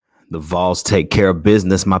The Vols take care of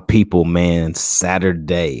business, my people, man.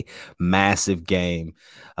 Saturday, massive game.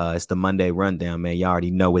 It's the Monday rundown, man. You already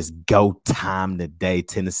know it's go time today.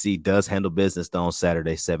 Tennessee does handle business, though, on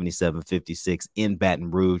Saturday, 77-56 in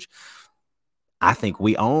Baton Rouge. I think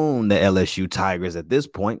we own the LSU Tigers at this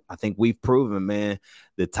point. I think we've proven, man,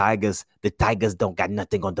 the Tigers don't got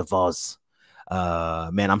nothing on the Vols.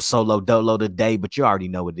 Man, I'm solo dolo today, but you already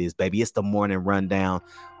know what it is, baby. It's the morning rundown.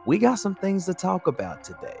 We got some things to talk about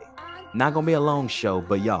today. Not gonna be a long show,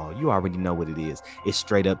 but y'all, you already know what it is. It's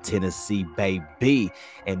straight up Tennessee, baby.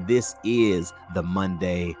 And this is the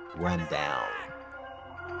Monday rundown.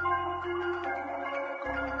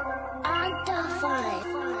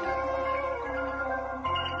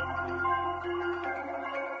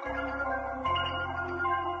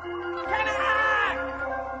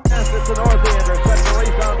 The Northander sets the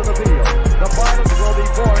race onto the field. The pilots will be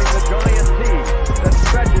boarding the giant team that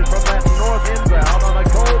stretches from that north end ground on a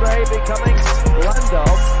cold day, becoming Lando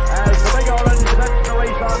as the big orange sets the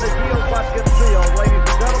race on the Geo Buskins Field, ladies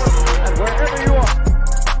and gentlemen, and wherever you are.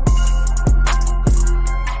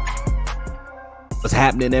 What's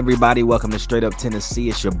happening, everybody? Welcome to Straight Up Tennessee.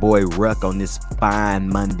 It's your boy Ruck on this fine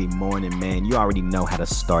Monday morning, man. You already know how to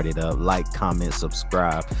start it up. Like, comment,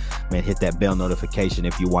 subscribe. Man, hit that bell notification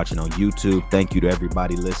if you're watching on YouTube. Thank you to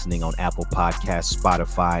everybody listening on Apple Podcasts,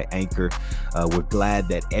 Spotify, Anchor. We're glad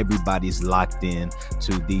that everybody's locked in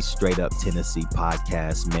to these Straight Up Tennessee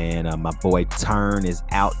podcasts, man. My boy Turn is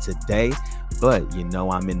out today, but you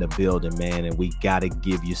know I'm in the building, man, and we got to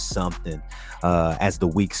give you something as the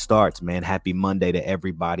week starts, man. Happy Monday to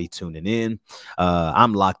everybody tuning in.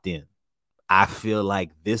 I'm locked in. I feel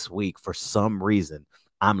like this week, for some reason,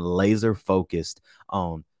 I'm laser focused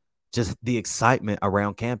on just the excitement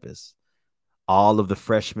around campus. All of the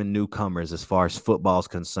freshman newcomers, as far as football is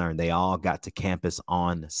concerned, they all got to campus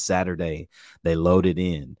on Saturday. They loaded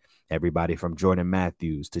in. Everybody from Jordan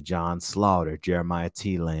Matthews to John Slaughter, Jeremiah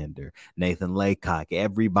T-Lander, Nathan Laycock,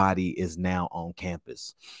 everybody is now on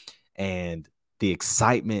campus. And the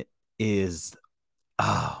excitement is,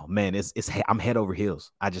 oh man, I'm head over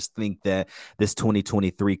heels. I just think that this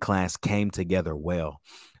 2023 class came together well.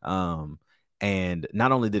 And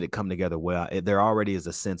not only did it come together well, there already is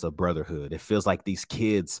a sense of brotherhood. It feels like these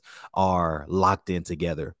kids are locked in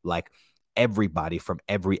together. Like everybody from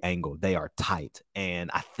every angle, they are tight.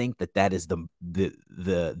 And I think that is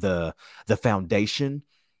the foundation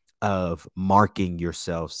of marking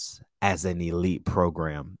yourselves as an elite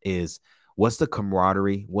program. Is what's the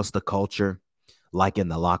camaraderie? What's the culture like in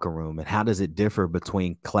the locker room, and how does it differ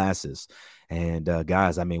between classes? And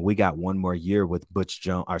guys, I mean, we got one more year with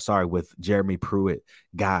with Jeremy Pruitt.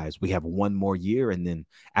 Guys, we have one more year, and then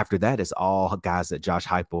after that is all guys that Josh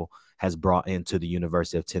Heupel has brought into the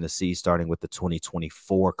University of Tennessee, starting with the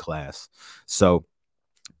 2024 class. So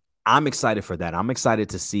I'm excited for that. I'm excited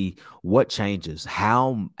to see what changes.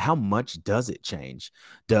 How much does it change?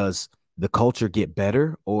 Does the culture get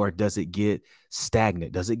better, or does it get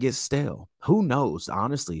stagnant? Does it get stale? Who knows,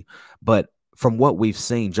 honestly. But from what we've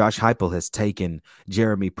seen, Josh Heupel has taken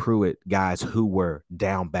Jeremy Pruitt, guys who were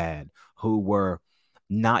down bad, who were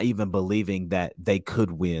not even believing that they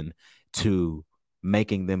could win, to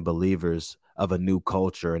making them believers of a new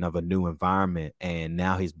culture and of a new environment. And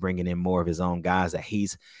now he's bringing in more of his own guys that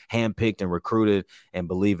he's handpicked and recruited, and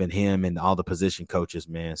believe in him and all the position coaches,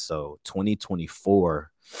 man. So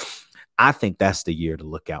 2024, I think that's the year to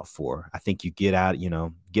look out for. I think you get out of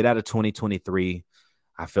 2023.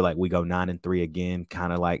 I feel like we go 9-3 again,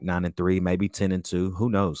 kind of like 9-3, maybe 10-2.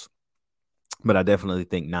 Who knows? But I definitely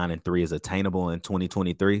think 9-3 is attainable in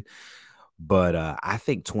 2023. But I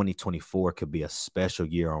think 2024 could be a special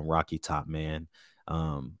year on Rocky Top, man.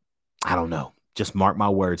 I don't know. Just mark my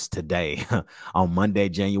words today on Monday,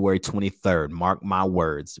 January 23rd. Mark my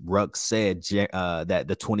words. Ruck said that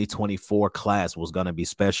the 2024 class was going to be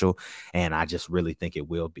special, and I just really think it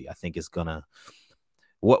will be. I think it's going to –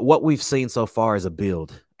 what we've seen so far is a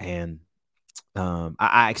build, and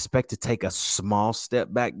I expect to take a small step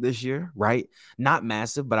back this year, right? Not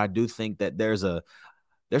massive, but I do think that there's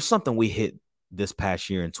something we hit this past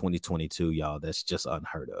year in 2022, y'all, that's just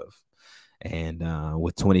unheard of. And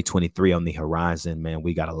with 2023 on the horizon, man,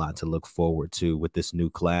 we got a lot to look forward to with this new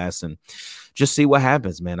class, and just see what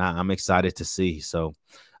happens, man. I'm excited to see. So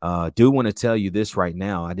do want to tell you this right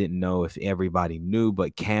now. I didn't know if everybody knew,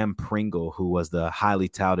 but Cam Pringle, who was the highly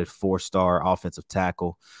touted 4-star offensive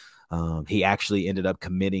tackle, he actually ended up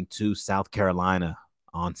committing to South Carolina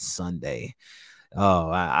on Sunday. Oh,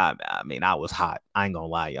 I mean, I was hot. I ain't gonna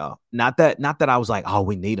lie, y'all. Not that I was like, oh,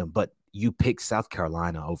 we need him, but you picked South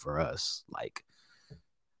Carolina over us. Like,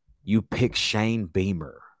 you picked Shane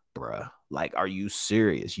Beamer, bruh. Like, are you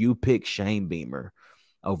serious? You pick Shane Beamer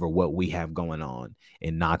over what we have going on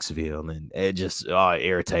in Knoxville, and it just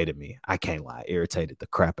irritated me. I can't lie, irritated the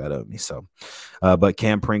crap out of me. So, but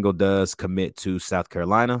Cam Pringle does commit to South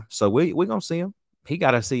Carolina, so we're gonna see him. He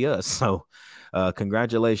got to see us. So,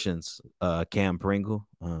 congratulations, Cam Pringle.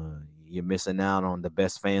 You're missing out on the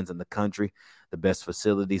best fans in the country, the best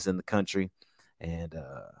facilities in the country, and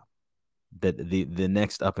the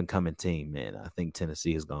next up and coming team, man. I think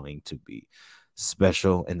Tennessee is going to be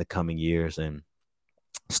special in the coming years, and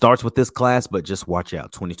starts with this class, but just watch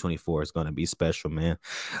out. 2024 is going to be special, man.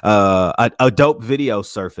 A dope video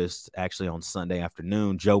surfaced actually on Sunday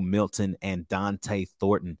afternoon. Joe Milton and Dante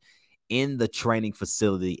Thornton in the training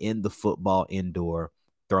facility in the football indoor,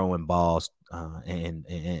 throwing balls and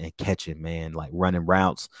catching, man, like running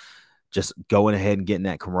routes, just going ahead and getting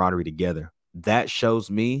that camaraderie together. That shows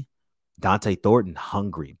me Dante Thornton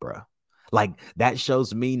hungry, bro. Like, that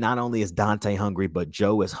shows me not only is Dante hungry, but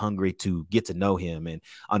Joe is hungry to get to know him and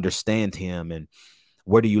understand him. And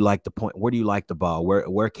where do you like the point? Where do you like the ball?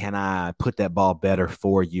 Where can I put that ball better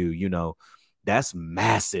for you? You know, that's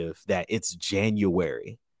massive that it's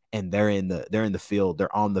January and they're in the field.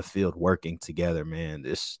 They're on the field working together, man.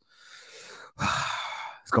 This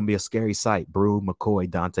it's going to be a scary sight. Brew, McCoy,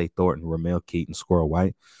 Dante Thornton, Ramel Keaton, Squirrel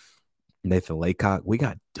White, Nathan Laycock. We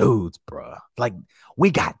got dudes, bro. Like,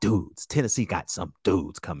 we got dudes. Tennessee got some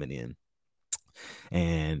dudes coming in,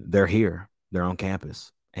 and they're here. They're on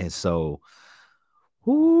campus. And so,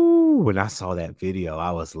 when I saw that video,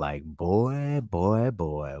 I was like, boy,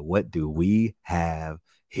 what do we have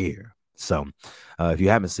here? So, if you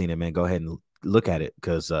haven't seen it, man, go ahead and look at it,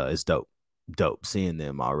 because it's dope. Seeing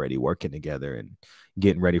them already working together and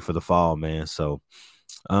getting ready for the fall, man. So,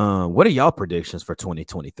 what are y'all predictions for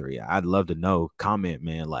 2023? I'd love to know. Comment,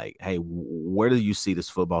 man. Like, hey, where do you see this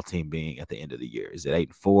football team being at the end of the year? Is it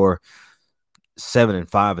 8-4,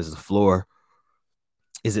 7-5 is the floor?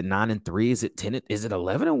 Is it 9-3? Is it 10? Is it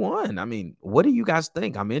 11-1? I mean, what do you guys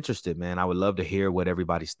think? I'm interested, man. I would love to hear what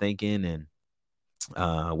everybody's thinking and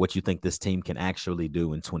what you think this team can actually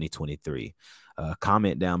do in 2023.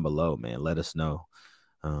 Comment down below, man. Let us know.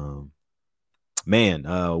 Man,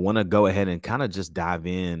 want to go ahead and kind of just dive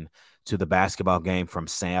in to the basketball game from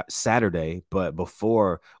Saturday. But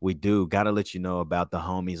before we do, got to let you know about the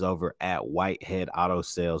homies over at Whitehead Auto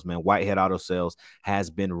Sales, man. Whitehead Auto Sales has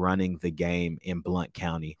been running the game in Blount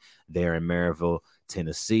County there in Maryville,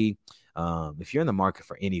 Tennessee. If you're in the market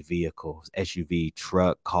for any vehicle, SUV,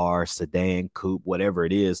 truck, car, sedan, coupe, whatever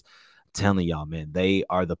it is, I'm telling y'all, man, they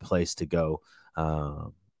are the place to go.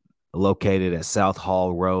 Located at South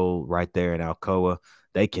Hall Road right there in Alcoa.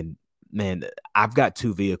 They can, man, I've got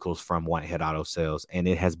 2 vehicles from Whitehead Auto Sales, and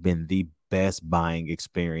it has been the best buying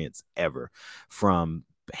experience ever. From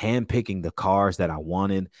handpicking the cars that I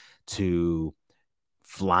wanted to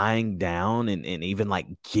flying down and even like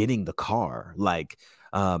getting the car. Like,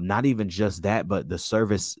 not even just that, but the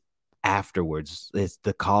service afterwards. It's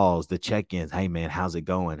the calls, the check-ins. Hey, man, how's it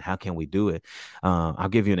going? How can we do it? I'll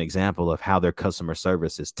give you an example of how their customer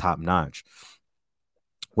service is top notch.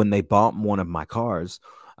 When they bought one of my cars,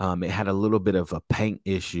 it had a little bit of a paint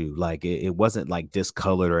issue. Like, it wasn't like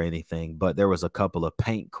discolored or anything, but there was a couple of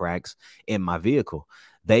paint cracks in my vehicle.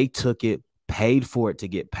 They took it, paid for it to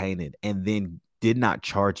get painted, and then did not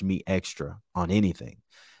charge me extra on anything.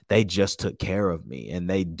 They just took care of me, and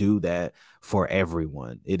they do that for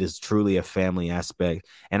everyone. It is truly a family aspect.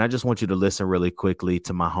 And I just want you to listen really quickly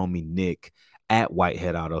to my homie Nick at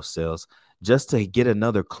Whitehead Auto Sales, just to get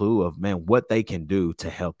another clue of, man, what they can do to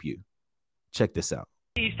help you. Check this out.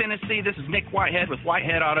 East Tennessee, this is Nick Whitehead with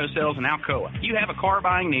Whitehead Auto Sales in Alcoa. You have a car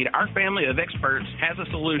buying need, our family of experts has a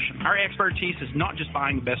solution. Our expertise is not just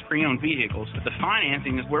buying the best pre-owned vehicles, but the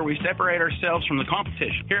financing is where we separate ourselves from the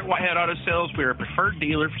competition. Here at Whitehead Auto Sales, we are a preferred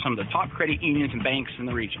dealer for some of the top credit unions and banks in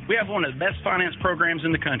the region. We have one of the best finance programs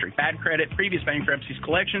in the country. Bad credit, previous bankruptcies,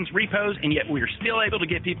 collections, repos, and yet we are still able to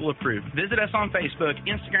get people approved. Visit us on Facebook,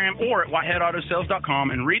 Instagram, or at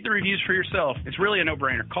whiteheadautosales.com and read the reviews for yourself. It's really a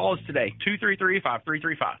no-brainer. Call us today, 233-5335.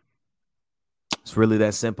 It's really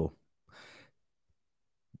that simple.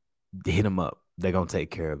 Hit them up. They're going to take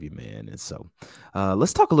care of you, man. And so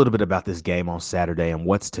let's talk a little bit about this game on Saturday and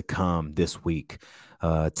what's to come this week.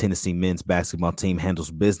 Tennessee men's basketball team handles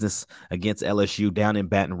business against LSU down in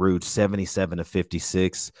Baton Rouge,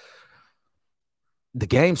 77-56. The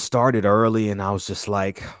game started early, and I was just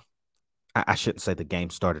like, I shouldn't say the game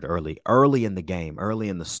started early. Early in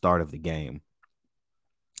the start of the game,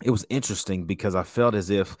 it was interesting because I felt as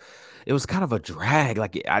if it was kind of a drag.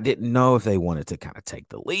 Like, I didn't know if they wanted to kind of take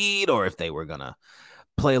the lead or if they were going to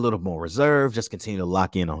play a little more reserve, just continue to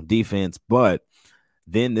lock in on defense. But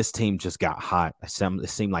Then this team just got hot. It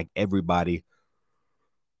seemed like everybody,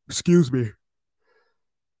 excuse me,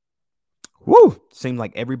 seemed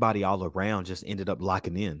like everybody all around just ended up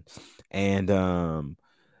locking in. And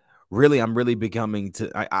really, I'm really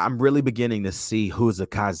I'm really beginning to see who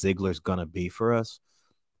Zakai Ziegler's gonna be for us.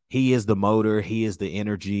 He is the motor, he is the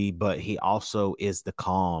energy, but he also is the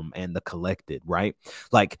calm and the collected, right?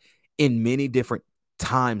 Like in many different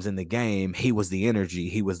times in the game, he was the energy,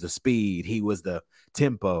 he was the speed, he was the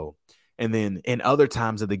tempo. And then in other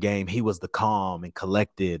times of the game, he was the calm and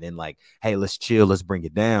collected and like, hey, let's chill, let's bring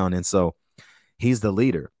it down. And so he's the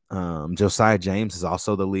leader. Josiah James is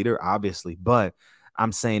also the leader, obviously, but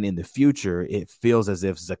I'm saying in the future, it feels as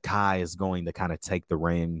if Zakai is going to kind of take the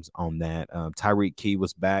reins on that. Tyreek Key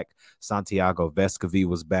was back. Santiago Vescovi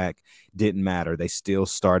was back. Didn't matter. They still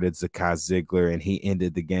started Zakai Ziegler, and he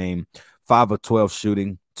ended the game 5 of 12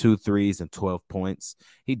 shooting, 2 threes, and 12 points.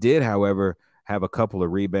 He did, however, have a couple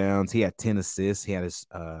of rebounds. He had 10 assists. He had his,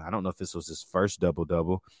 I don't know if this was his first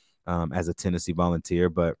double-double as a Tennessee Volunteer,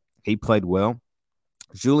 but he played well.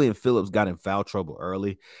 Julian Phillips got in foul trouble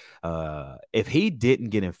early. If he didn't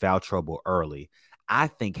get in foul trouble early, I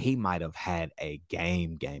think he might have had a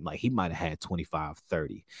game. Like he might have had 25,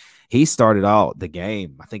 30. He started out the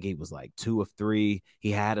game. I think he was like 2 of 3.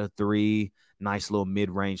 He had a 3, nice little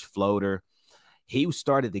mid-range floater. He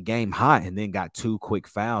started the game hot and then got 2 quick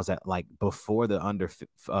fouls at like before the under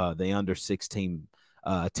 16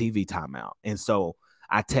 TV timeout. And so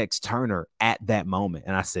I text Turner at that moment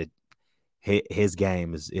and I said, his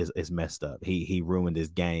game is messed up. He ruined his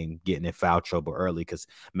game getting in foul trouble early because,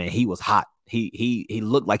 man, he was hot. He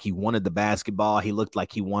looked like he wanted the basketball. He looked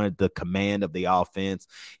like he wanted the command of the offense.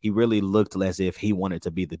 He really looked as if he wanted to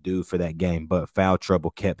be the dude for that game, but foul trouble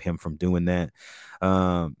kept him from doing that.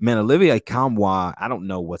 Man, Olivier Kamwa, I don't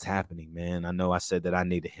know what's happening, man. I know I said that I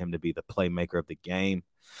needed him to be the playmaker of the game.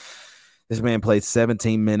 This man played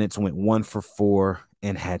 17 minutes, went 1 for 4,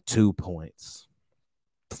 and had 2 points.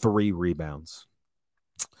 3 rebounds.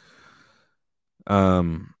 I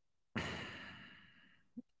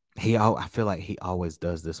feel like he always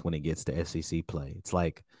does this when it gets to SEC play. It's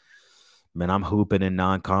like, man, I'm hooping in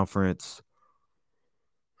non-conference.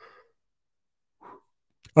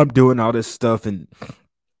 I'm doing all this stuff in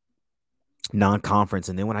non-conference,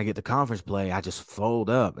 and then when I get to conference play, I just fold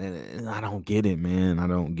up, and I don't get it, man. I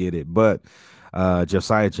don't get it. But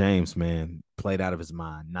Josiah James, man, played out of his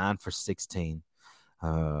mind. 9 for 16.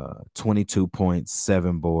 22 points,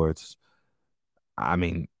 7 boards. I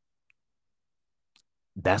mean,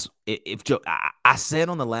 that's if Joe. I said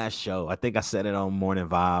on the last show, I think I said it on Morning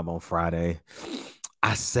Vibe on Friday.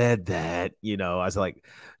 I said that, I was like,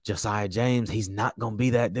 Josiah James, he's not gonna be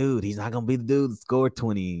that dude. He's not gonna be the dude that scored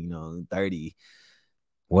 20, 30.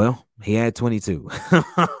 Well, he had 22.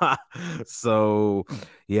 So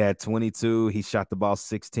he had 22. He shot the ball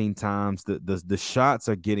 16 times. The shots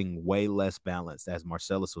are getting way less balanced, as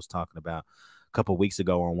Marcellus was talking about a couple weeks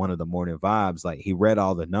ago on one of the Morning Vibes. Like he read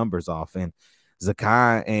all the numbers off, and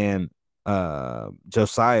Zakai and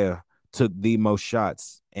Josiah took the most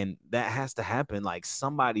shots, and that has to happen. Like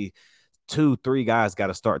somebody, 2-3 guys got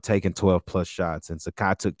to start taking 12 plus shots, and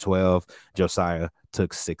Zakai took 12. Josiah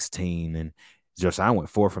took 16, and Josiah went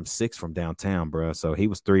 4 from 6 from downtown, bro. So he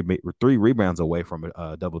was three rebounds away from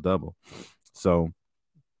a double-double. So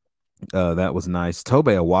that was nice. Tobe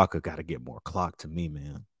Awaka got to get more clock to me,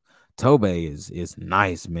 man. Tobe is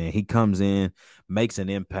nice, man. He comes in, makes an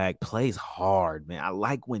impact, plays hard, man. I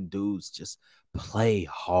like when dudes just play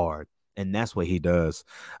hard, and that's what he does.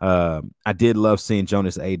 I did love seeing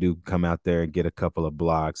Jonas Adu come out there and get a couple of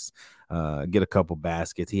blocks, get a couple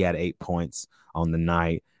baskets. He had 8 points on the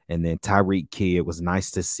night. And then Tyreek Key, it was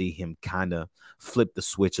nice to see him kind of flip the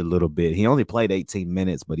switch a little bit. He only played 18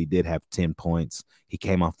 minutes, but he did have 10 points. He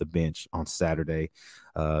came off the bench on Saturday.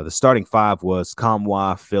 The starting 5 was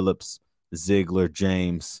Kamwa, Phillips, Ziegler,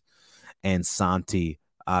 James, and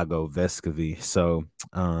Santiago Vescovi. So,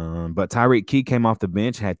 but Tyreek Key came off the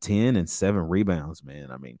bench, had 10 and 7 rebounds,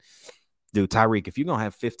 man. I mean, dude, Tyreek, if you're going to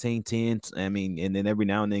have 15, 10, and then every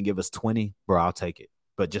now and then give us 20, bro, I'll take it.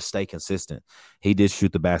 But just stay consistent. He did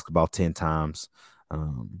shoot the basketball 10 times.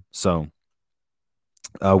 So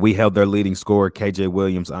we held their leading scorer, KJ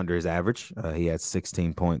Williams, under his average. He had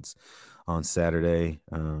 16 points on Saturday.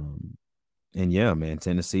 And yeah, man,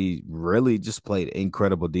 Tennessee really just played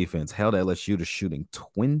incredible defense. Held LSU to shooting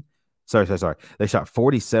Sorry. They shot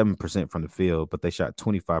 47% from the field, but they shot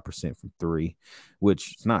 25% from 3,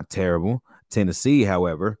 which is not terrible. Tennessee,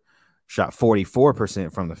 however, shot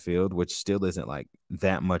 44% from the field, which still isn't like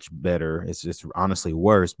that much better. It's just honestly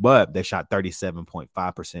worse, but they shot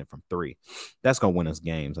 37.5% from three. That's going to win us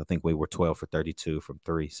games. I think we were 12 for 32 from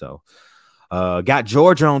three. So got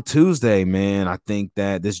Georgia on Tuesday, man. I think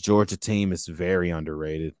that this Georgia team is very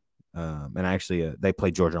underrated. And actually, they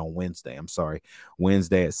play Georgia on Wednesday. I'm sorry,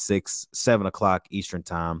 Wednesday at 7 o'clock Eastern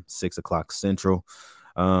time, 6 o'clock Central.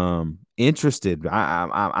 Interested.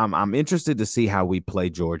 I'm interested to see how we play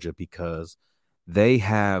Georgia because they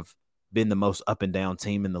have been the most up and down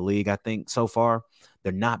team in the league, I think, so far.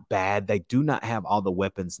 They're not bad. They do not have all the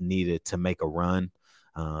weapons needed to make a run.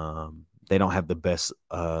 They don't have the best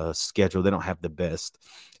schedule. They don't have the best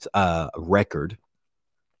record,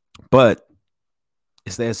 but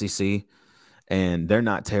it's the SEC, and they're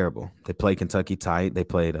not terrible. They play Kentucky tight. They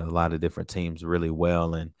played a lot of different teams really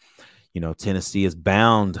well, and Tennessee is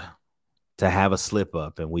bound to have a slip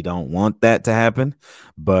up, and we don't want that to happen.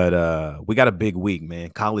 But we got a big week, man.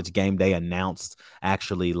 College Game Day announced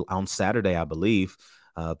actually on Saturday, I believe,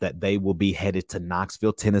 that they will be headed to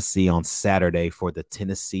Knoxville, Tennessee on Saturday for the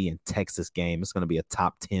Tennessee and Texas game. It's going to be a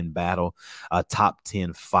top 10 battle, a top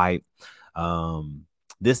 10 fight.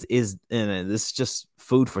 This is just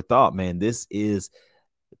food for thought, man.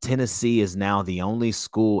 Tennessee is now the only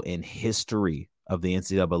school in history of the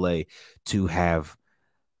NCAA to have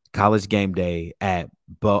College Game Day at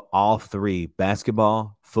all three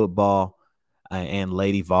basketball, football, and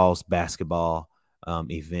Lady Vols basketball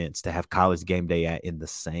events to have College Game Day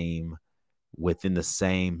within the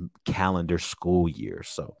same calendar school year.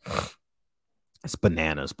 So it's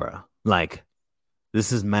bananas, bro. Like,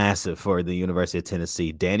 this is massive for the University of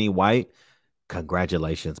Tennessee. Danny White,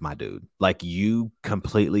 congratulations, my dude. Like, you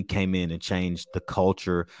completely came in and changed the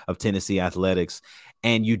culture of Tennessee athletics,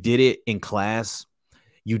 and you did it in class.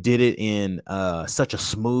 You did it in such a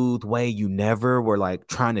smooth way. You never were like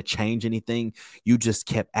trying to change anything. You just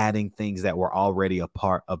kept adding things that were already a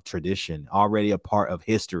part of tradition, already a part of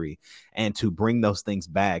history. And to bring those things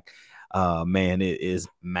back, man, it is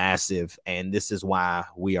massive. And this is why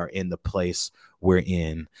we are in the place we're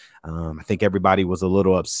in. I think everybody was a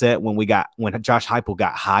little upset when Josh Heupel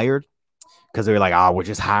got hired, because they were like, oh, we're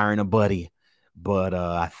just hiring a buddy. But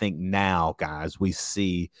I think now, guys, we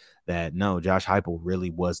see that no, Josh Heupel really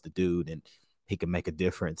was the dude, and he can make a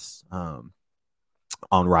difference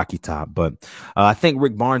on Rocky Top. But I think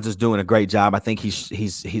Rick Barnes is doing a great job. I think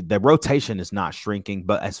the rotation is not shrinking,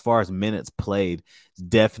 but as far as minutes played, it's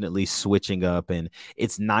definitely switching up, and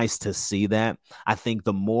it's nice to see that. I think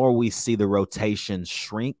the more we see the rotation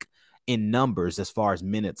shrink in numbers as far as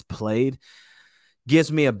minutes played,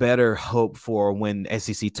 gives me a better hope for when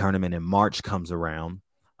SEC tournament in March comes around,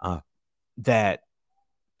 that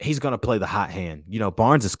he's going to play the hot hand.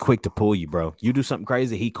 Barnes is quick to pull you, bro. You do something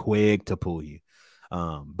crazy, he quick to pull you.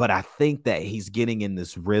 But I think that he's getting in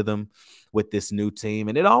this rhythm with this new team,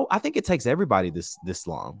 and I think it takes everybody this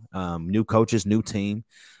long. New coaches, new team.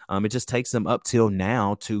 It just takes them up till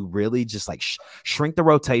now to really just like shrink the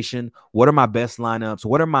rotation. What are my best lineups?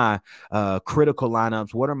 What are my critical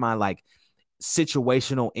lineups? What are my like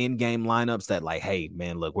situational in-game lineups that like, hey,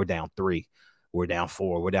 man, look, we're down 3. We're down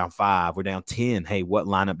 4. We're down 5. We're down 10. Hey, what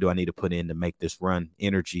lineup do I need to put in to make this run?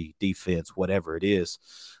 Energy, defense, whatever it is.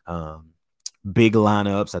 Big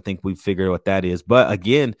lineups. I think we figured what that is. But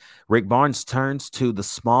again, Rick Barnes turns to the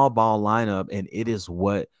small ball lineup, and it is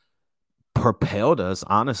what propelled us,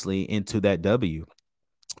 honestly, into that W.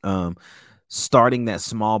 Starting that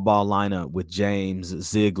small ball lineup with James,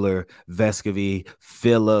 Ziegler, Vescovy,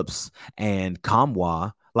 Phillips, and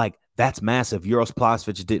Kamwa, like, that's massive. Uros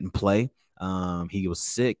Plasvich didn't play. He was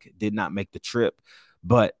sick, did not make the trip.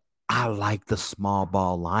 But I like the small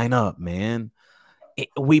ball lineup, man.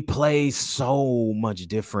 We play so much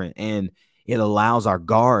different, and it allows our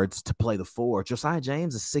guards to play the 4. Josiah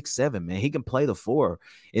James is 6'7", man. He can play the 4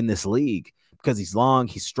 in this league because he's long,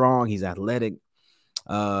 he's strong, he's athletic.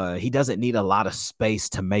 He doesn't need a lot of space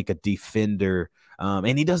to make a defender,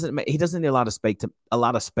 and he doesn't need a lot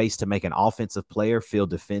of space to make an offensive player feel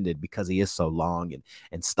defended, because he is so long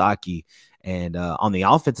and stocky. And on the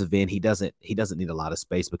offensive end, he doesn't need a lot of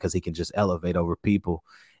space because he can just elevate over people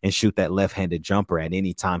and shoot that left-handed jumper at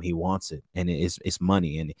any time he wants it, and it's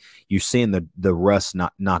money. And you're seeing the rust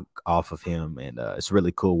knock off of him, and it's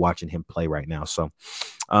really cool watching him play right now. So,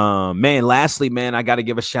 man, lastly, man, I got to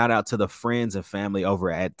give a shout out to the friends and family over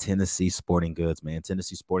at Tennessee Sporting Goods, man.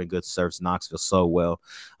 Tennessee Sporting Goods serves Knoxville so well.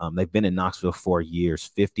 They've been in Knoxville for years,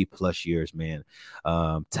 50+ years, man.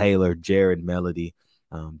 Taylor, Jared, Melody.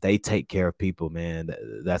 They take care of people, man.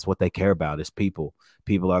 That's what they care about, is people.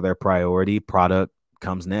 People are their priority. Product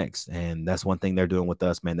comes next. And that's one thing they're doing with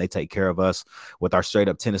us, man. They take care of us with our Straight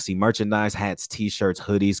Up Tennessee merchandise, hats, t-shirts,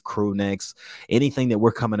 hoodies, crew necks, anything that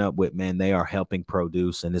we're coming up with, man, they are helping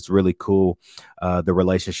produce. And it's really cool, the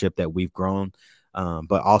relationship that we've grown,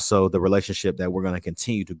 but also the relationship that we're going to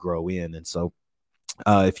continue to grow in. And so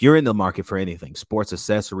if you're in the market for anything, sports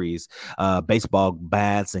accessories, baseball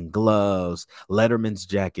bats and gloves, Letterman's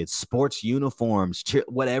jackets, sports uniforms,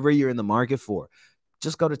 whatever you're in the market for,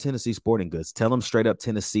 just go to Tennessee Sporting Goods. Tell them Straight Up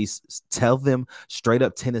Tennessee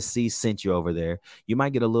sent you over there. You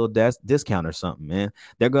might get a little discount or something, man.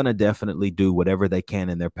 They're going to definitely do whatever they can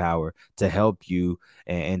in their power to help you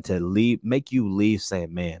and to make you leave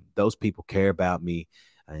saying, man, those people care about me.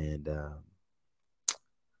 And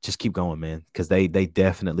just keep going, man, because they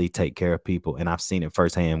definitely take care of people. And I've seen it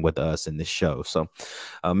firsthand with us in this show. So,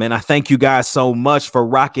 man, I thank you guys so much for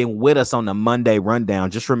rocking with us on the Monday Rundown.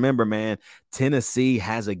 Just remember, man, Tennessee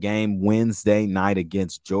has a game Wednesday night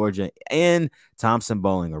against Georgia in Thompson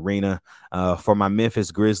Bowling Arena. For my Memphis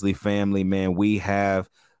Grizzly family, man, we have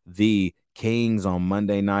the Kings on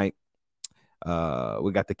Monday night.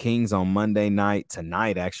 We got the Kings on Monday night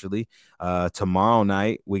tonight, actually. Tomorrow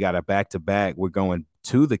night, we got a back-to-back. We're going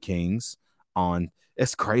to the Kings on.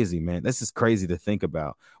 It's crazy, man. This is crazy to think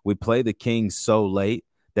about. We play the Kings so late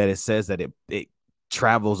that it says that it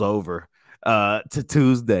travels over to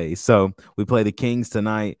Tuesday. So we play the Kings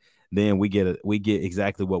tonight. Then we get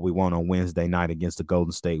exactly what we want on Wednesday night against the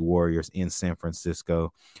Golden State Warriors in San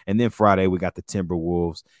Francisco. And then Friday, we got the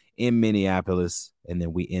Timberwolves in Minneapolis. And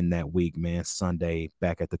then we end that week, man, Sunday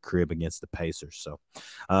back at the crib against the Pacers. So,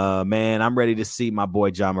 man, I'm ready to see my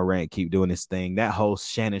boy John Morant keep doing his thing. That whole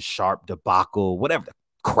Shannon Sharp debacle, whatever the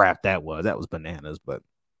crap that was bananas. But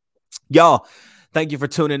y'all, thank you for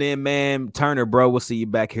tuning in, man. Turner, bro, we'll see you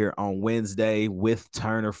back here on Wednesday with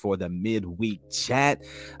Turner for the midweek chat.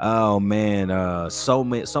 Oh man, so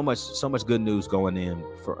much good news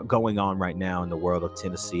going on right now in the world of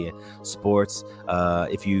Tennessee and sports.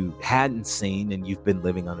 If you hadn't seen and you've been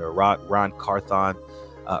living under a rock, Ran Carthon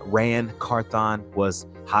was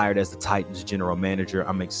hired as the Titans general manager.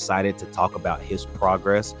 I'm excited to talk about his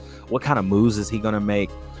progress. What kind of moves is he going to make?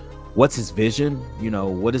 What's his vision? You know,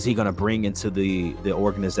 what is he going to bring into the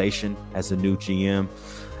organization as the new GM?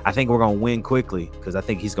 I think we're going to win quickly because I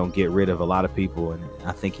think he's going to get rid of a lot of people. And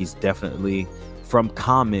I think he's definitely, from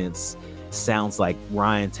comments, sounds like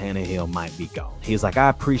Ryan Tannehill might be gone. He's like, I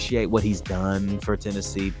appreciate what he's done for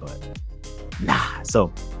Tennessee, but nah.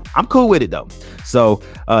 So I'm cool with it, though. So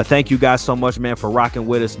thank you guys so much, man, for rocking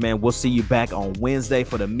with us, man. We'll see you back on Wednesday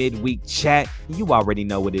for the midweek chat. You already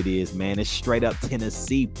know what it is, man. It's Straight Up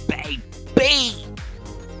Tennessee, baby.